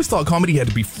I always thought comedy had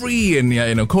to be free and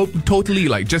totally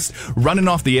like just running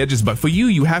off the edges. But for you,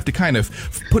 you have to kind of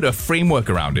put a framework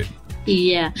around it.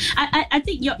 Yeah, I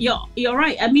think you're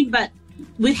right. I mean, but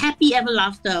with Happy Ever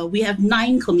Laughter, we have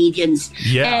 9 comedians.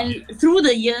 Yeah. And through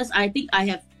the years, I think I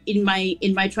have in my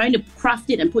trying to craft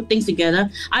it and put things together,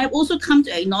 I have also come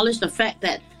to acknowledge the fact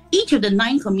that each of the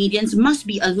 9 comedians must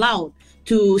be allowed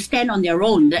to stand on their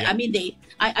own. I mean,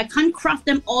 I can't craft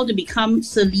them all to become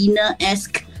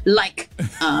Selena-esque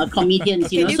comedians.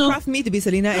 Can you craft me to be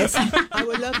Selena-esque? I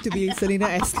would love to be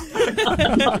Selena-esque.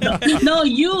 No,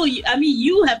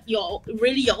 you have your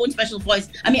own special voice.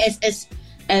 I mean, as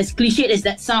cliched as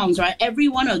that sounds, right? Every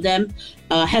one of them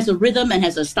has a rhythm and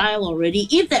has a style already.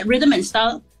 If that rhythm and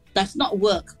style does not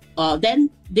work, then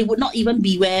they would not even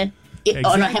be where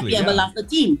on a Happy Ever Laughter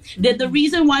team. The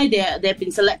reason why they've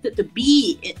been selected to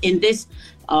be in this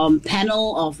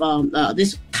panel of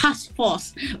this task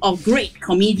force of great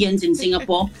comedians in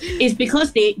Singapore is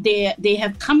because they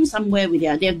have come somewhere with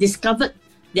they have discovered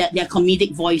their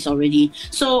comedic voice already.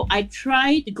 So I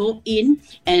try to go in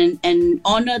and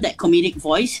honor that comedic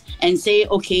voice and say,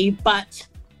 okay, but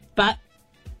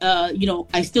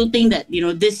I still think that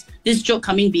this joke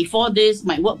coming before this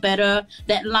might work better.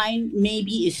 That line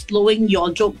maybe is slowing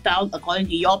your joke down according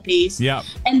to your pace. Yeah.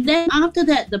 And then after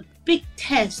that, the big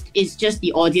test is just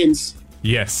the audience.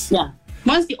 Yes. Yeah.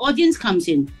 Once the audience comes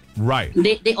in, right,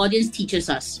 the audience teaches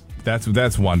us.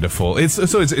 That's wonderful. It's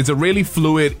a really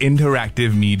fluid,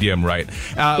 interactive medium, right?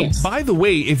 Yes. By the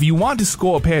way, if you want to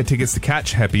score a pair of tickets to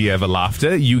catch Happy Ever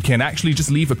Laughter, you can actually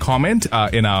just leave a comment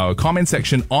in our comment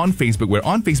section on Facebook. We're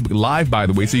on Facebook Live, by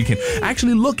the way, so you can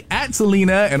actually look at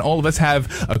Selena and all of us have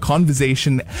a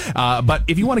conversation. But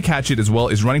if you want to catch it as well,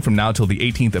 it's running from now till the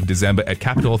 18th of December at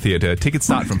Capitol Theatre. Tickets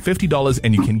start from $50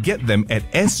 and you can get them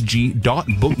at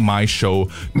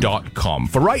sg.bookmyshow.com.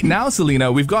 For right now,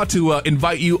 Selena, we've got to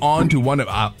invite you on to one of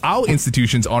our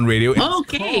institutions on radio.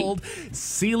 It's called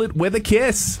Seal It With a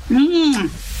Kiss.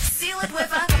 Seal it with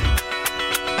a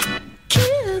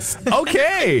kiss.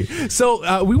 Okay,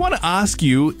 so we want to ask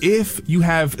you if you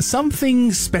have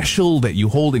something special that you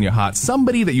hold in your heart,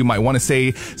 somebody that you might want to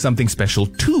say something special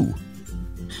to.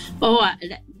 Oh,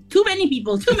 too many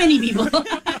people.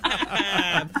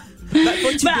 But for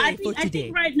I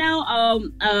think right now,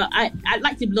 I'd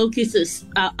like to blow kisses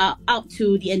out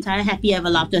to the entire Happy Ever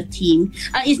Laughter team.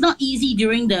 It's not easy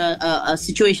during the a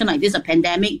situation like this, a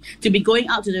pandemic, to be going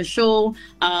out to the show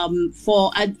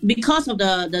because of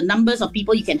the numbers of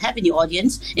people you can have in the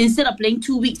audience. Instead of playing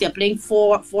 2 weeks, they're playing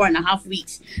 4.5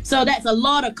 weeks. So that's a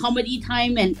lot of comedy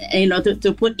time and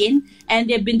to put in. And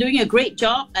they've been doing a great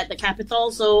job at the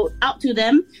Capitol. So out to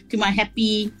them, to my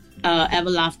Happy Ever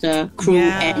Laughter crew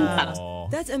and cast.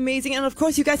 That's amazing. And of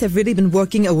course, you guys have really been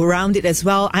working around it as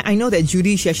well. I know that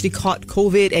Judy, she actually caught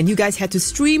COVID and you guys had to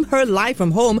stream her live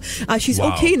from home. She's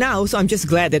okay now, so I'm just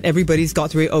glad that everybody's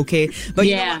got through it okay. But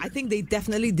you know what? I think they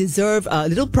definitely deserve a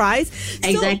little prize.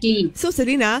 Exactly. So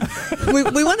Selena, we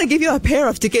want to give you a pair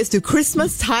of tickets to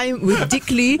Christmas Time with Dick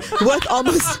Lee, worth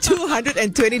almost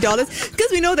 $220,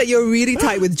 because we know that you're really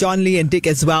tight with John Lee and Dick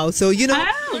as well. So, enjoy.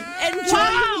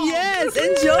 Yes,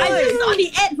 enjoy. I just saw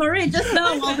the ad for it just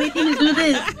now while waiting to do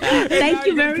this. Thank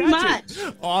you very much.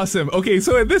 Awesome. Okay,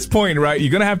 so at this point, right, you're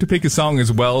going to have to pick a song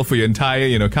as well for your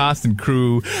entire, cast and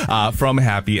crew from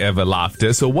Happy Ever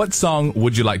Laughter. So what song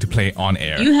would you like to play on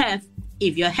air? You have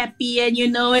If You're Happy and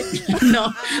You Know It.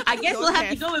 No, I guess we'll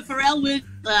have to go with Pharrell with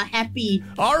Happy.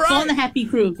 All right. For the Happy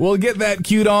crew. We'll get that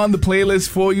queued on the playlist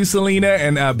for you, Selena.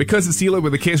 And because it's Seal It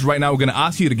With a Kiss right now, we're going to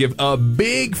ask you to give a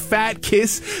big fat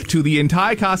kiss to the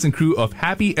entire cast and crew of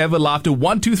Happy Ever Laughter.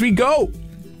 1, 2, 3, go!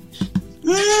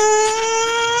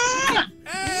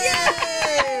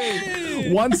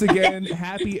 Once again,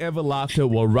 Happy Ever Laughter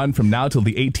will run from now till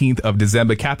the 18th of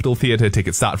December. Capitol Theatre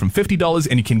tickets start from $50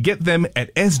 and you can get them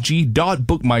at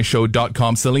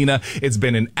sg.bookmyshow.com. Selena, it's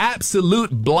been an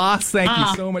absolute blast. Thank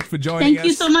you so much for joining us. Thank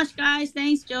you so much, guys.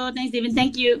 Thanks, Joe. Thanks, David.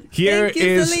 Thank you. Here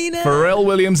is Selena. Pharrell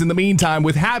Williams in the meantime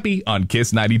with Happy on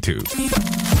Kiss 92.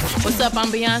 What's up? I'm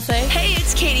Beyonce. Hey,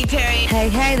 it's Katy Perry.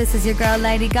 Hey, this is your girl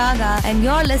Lady Gaga, and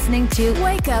you're listening to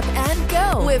Wake Up and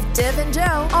Go with Div and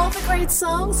Joe. All the great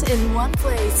songs in one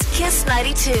place. Kiss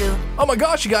 92. Oh my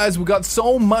gosh, you guys, we got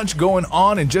so much going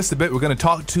on. In just a bit, we're going to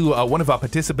talk to one of our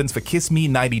participants for Kiss Me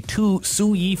 92,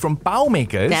 Sue Yi from Bao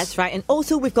Makers. That's right. And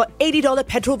also, we've got $80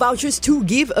 petrol vouchers to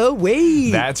give away.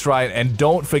 That's right. And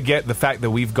don't forget the fact that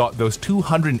we've got those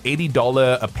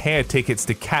 $280 a pair tickets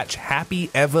to catch Happy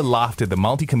Ever Laughter, the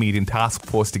multi-comedian task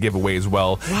force, to give away as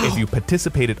well if you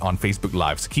participated on Facebook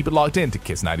Live. So keep it locked in to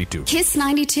Kiss 92. Kiss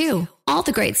 92. All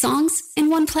the great songs in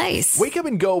one place. Wake Up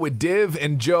and Go with Div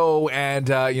and Joe. And,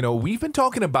 we've been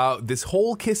talking about this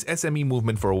whole Kiss SME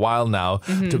movement for a while now,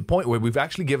 to the point where we've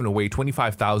actually given away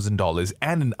 $25,000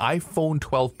 and an iPhone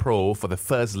 12 Pro for the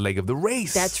first leg of the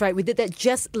race. That's right. We did that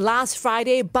just last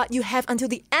Friday, but you have until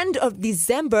the end of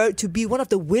December to be one of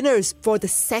the winners for the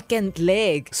second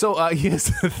leg. So here's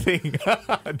the thing.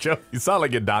 Joe, you sound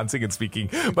like you're dancing and speaking.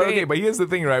 But here's the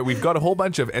thing, right? We've got a whole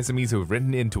bunch of SMEs who've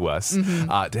written into us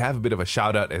to have a bit of a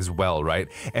shout out as well, right?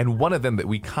 And one of them that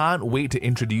we can't wait to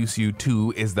introduce you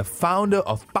to is the founder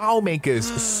of Bao Makers,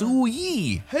 Sue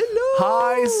Yi. Hello.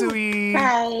 Hi, Sue Yi.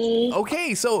 Hi.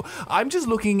 Okay, so I'm just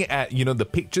looking at, the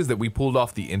pictures that we pulled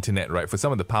off the internet, right, for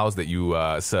some of the paos that you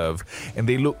serve, and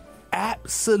they look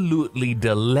absolutely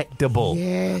delectable.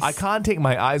 Yes. I can't take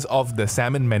my eyes off the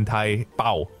salmon mentai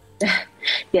pao.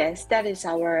 Yes, that is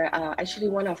our actually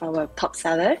one of our top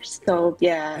sellers. So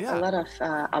a lot of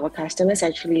our customers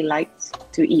actually like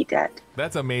to eat that.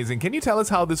 That's amazing. Can you tell us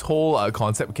how this whole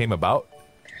concept came about?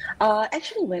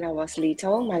 Actually, when I was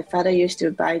little, my father used to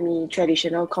buy me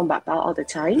traditional kombat bao all the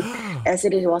time, as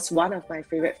it was one of my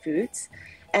favorite foods.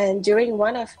 And during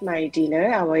one of my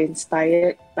dinner, I was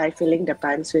inspired by filling the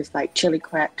buns with chili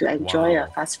crab to enjoy a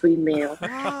fast-food meal.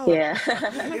 Wow. Yeah.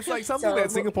 It's like something that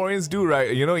Singaporeans do, right?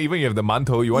 Even you have the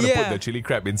mantou, you want to put the chili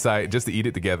crab inside just to eat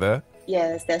it together.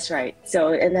 Yes, that's right.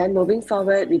 So, and then moving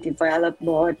forward, we developed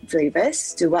more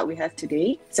flavors to what we have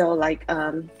today. So,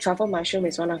 truffle mushroom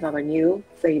is one of our new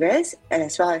flavors,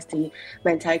 as well as the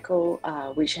mentaiko,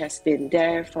 which has been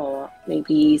there for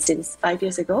maybe since 5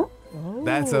 years ago. Oh.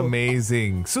 That's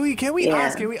amazing. Sui, can we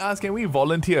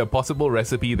volunteer a possible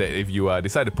recipe that if you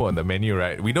decide to put on the menu,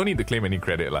 right? We don't need to claim any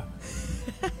credit, lah.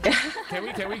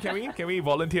 Can we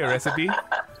volunteer a recipe?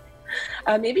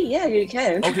 Maybe, you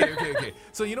can. Okay.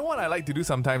 So you know what I like to do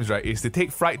sometimes, right, is to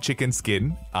take fried chicken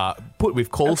skin, put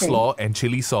with coleslaw and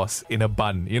chili sauce in a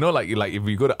bun. Like if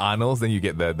you go to Arnold's, then you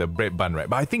get the bread bun, right?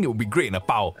 But I think it would be great in a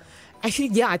pao.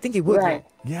 Actually, I think it would. Right.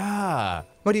 Yeah.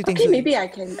 What do you think? Okay, maybe I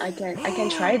can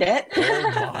try that.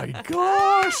 Oh my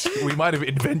gosh! We might have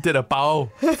invented a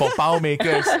pao for Bao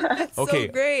Makers. Okay,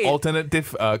 so great.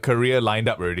 Alternative career lined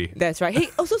up already. That's right. Hey,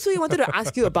 also, so we wanted to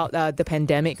ask you about the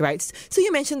pandemic, right? So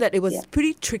you mentioned that it was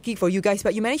pretty tricky for you guys,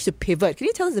 but you managed to pivot. Can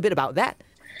you tell us a bit about that?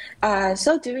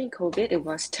 So during COVID, it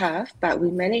was tough, but we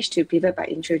managed to pivot by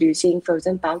introducing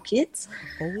frozen bao kits,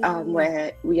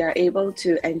 where we are able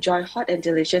to enjoy hot and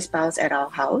delicious baos at our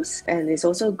house. And it's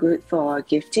also good for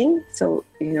gifting. So,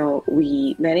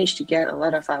 we managed to get a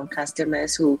lot of our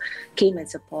customers who came and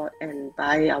support and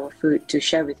buy our food to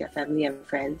share with their family and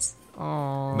friends.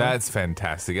 That's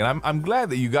fantastic. And I'm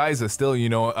glad that you guys are still,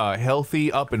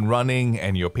 healthy, up and running,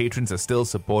 and your patrons are still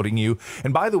supporting you.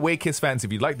 And by the way, Kiss fans,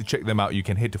 if you'd like to check them out, you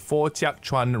can head to 4 Chiap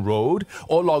Chuan Road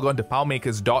or log on to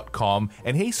paomakers.com.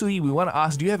 And hey, Sui, we want to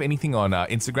ask, do you have anything on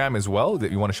Instagram as well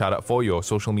that you want to shout out for your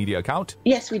social media account?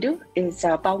 Yes, we do. It's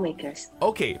Bao Makers.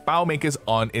 Okay, Bao Makers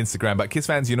on Instagram. But Kiss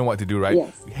fans, you know what to do, right?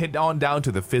 Yes. Head on down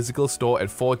to the physical store at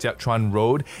 4 Chiap Chuan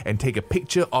Road and take a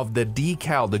picture of the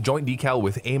decal, the joint decal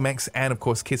with Amex and, of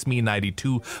course,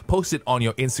 KissMe92. Post it on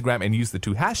your Instagram and use the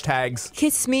 2 hashtags.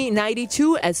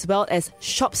 KissMe92 as well as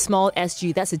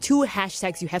ShopSmallSG. That's the 2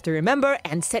 hashtags you have to remember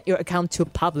and set your account to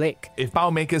public. If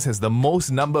Bao Makers has the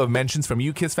most number of mentions from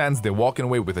you Kiss fans, they're walking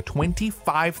away with a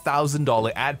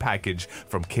 $25,000 ad package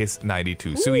from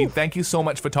Kiss92. Sui, thank you so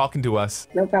much for talking to us.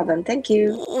 No problem. Thank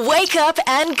you. Wake up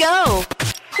and go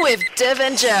with Div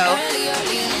and Joe.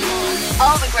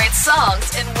 All the great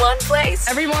songs in one place.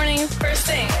 Every morning, first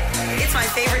thing. It's my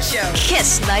favorite show.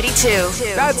 Kiss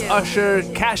 92. That's Usher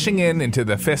cashing into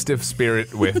the festive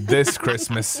spirit with this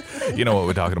Christmas. You know what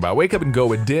we're talking about. Wake up and go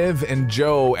with Div and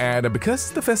Joe. And because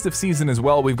it's the festive season as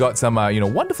well, we've got some,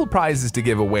 wonderful prizes to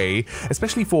give away,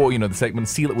 especially for, the segment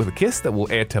Seal It With a Kiss that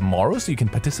will air tomorrow. So you can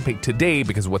participate today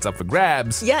because what's up for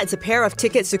grabs? Yeah, it's a pair of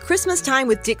tickets to Christmas Time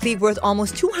with Dick Lee worth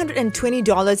almost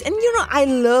 $220. And I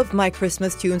love my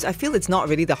Christmas tunes. I feel it's not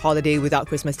really the holiday without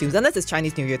Christmas tunes, unless it's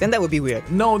Chinese New Year. Then that would be weird.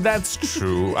 No, that's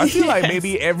true. I feel like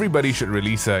maybe everybody should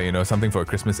release something for a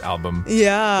Christmas album.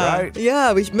 Yeah. Right?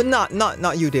 Yeah, but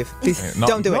not you, Div. Please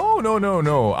don't do it.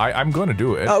 No. I'm going to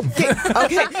do it. Okay.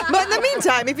 But in the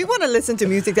meantime, if you want to listen to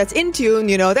music that's in tune,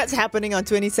 that's happening on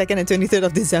 22nd and 23rd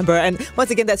of December. And once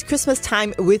again, that's Christmas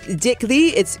Time with Dick Lee.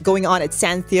 It's going on at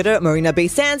Sands Theatre, Marina Bay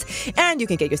Sands. And you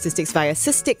can get your Sistics via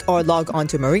Sistik or log on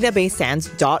to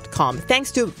marinabaysands.com.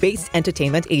 Thanks to Base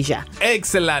Entertainment Asia.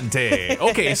 Excellente.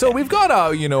 Okay, so we've got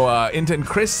our, intern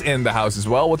Chris in the house as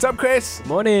well. What's up, Chris?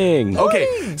 Morning.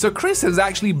 Okay, so Chris has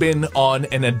actually been on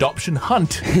an adoption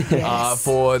hunt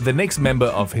for the next member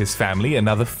of his family,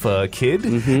 another fur kid.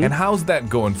 Mm-hmm. And how's that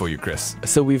going for you, Chris?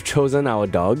 So we've chosen our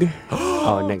dog,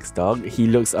 our next dog. He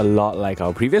looks a lot like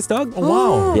our previous dog. Oh,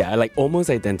 wow. Yeah, like almost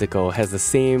identical. Has the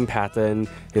same pattern.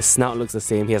 His snout looks the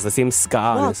same. He has the same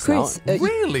scar on his Chris, snout.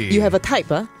 Really? You have a type,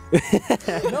 huh?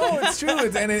 No, it's true.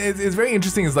 It's very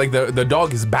interesting. It's like the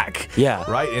dog is back. Yeah.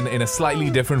 Right? In a slightly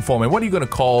different form. And what are you going to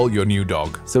call your new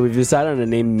dog? So we've decided on the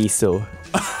name Miso.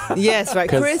 Yes, right.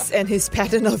 Chris and his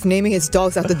pattern of naming his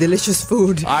dogs after delicious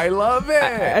food. I love it.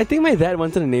 I think my dad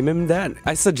wanted to name him that.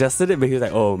 I suggested it, but he was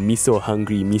like, oh, Miso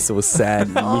hungry, Miso sad,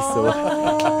 Miso...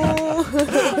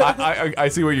 I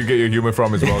see where you get your humor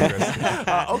from as well, Chris.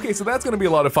 Okay, so that's going to be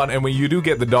a lot of fun. And when you do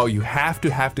get the dog, you have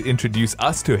to introduce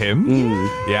us to him.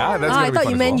 Yeah, that's going to be fun. I thought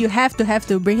you meant you have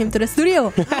to bring him to the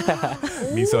studio.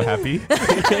 Me so happy.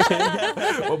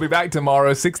 We'll be back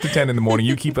tomorrow, 6 to 10 in the morning.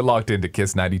 You keep it locked into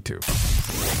Kiss 92.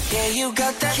 Yeah, you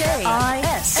got that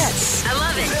K-I-S. I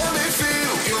love it. Let me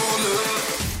feel your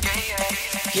love.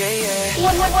 Yeah.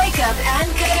 Wake up and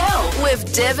go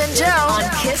with Div and Joe on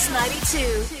Kiss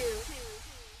 92.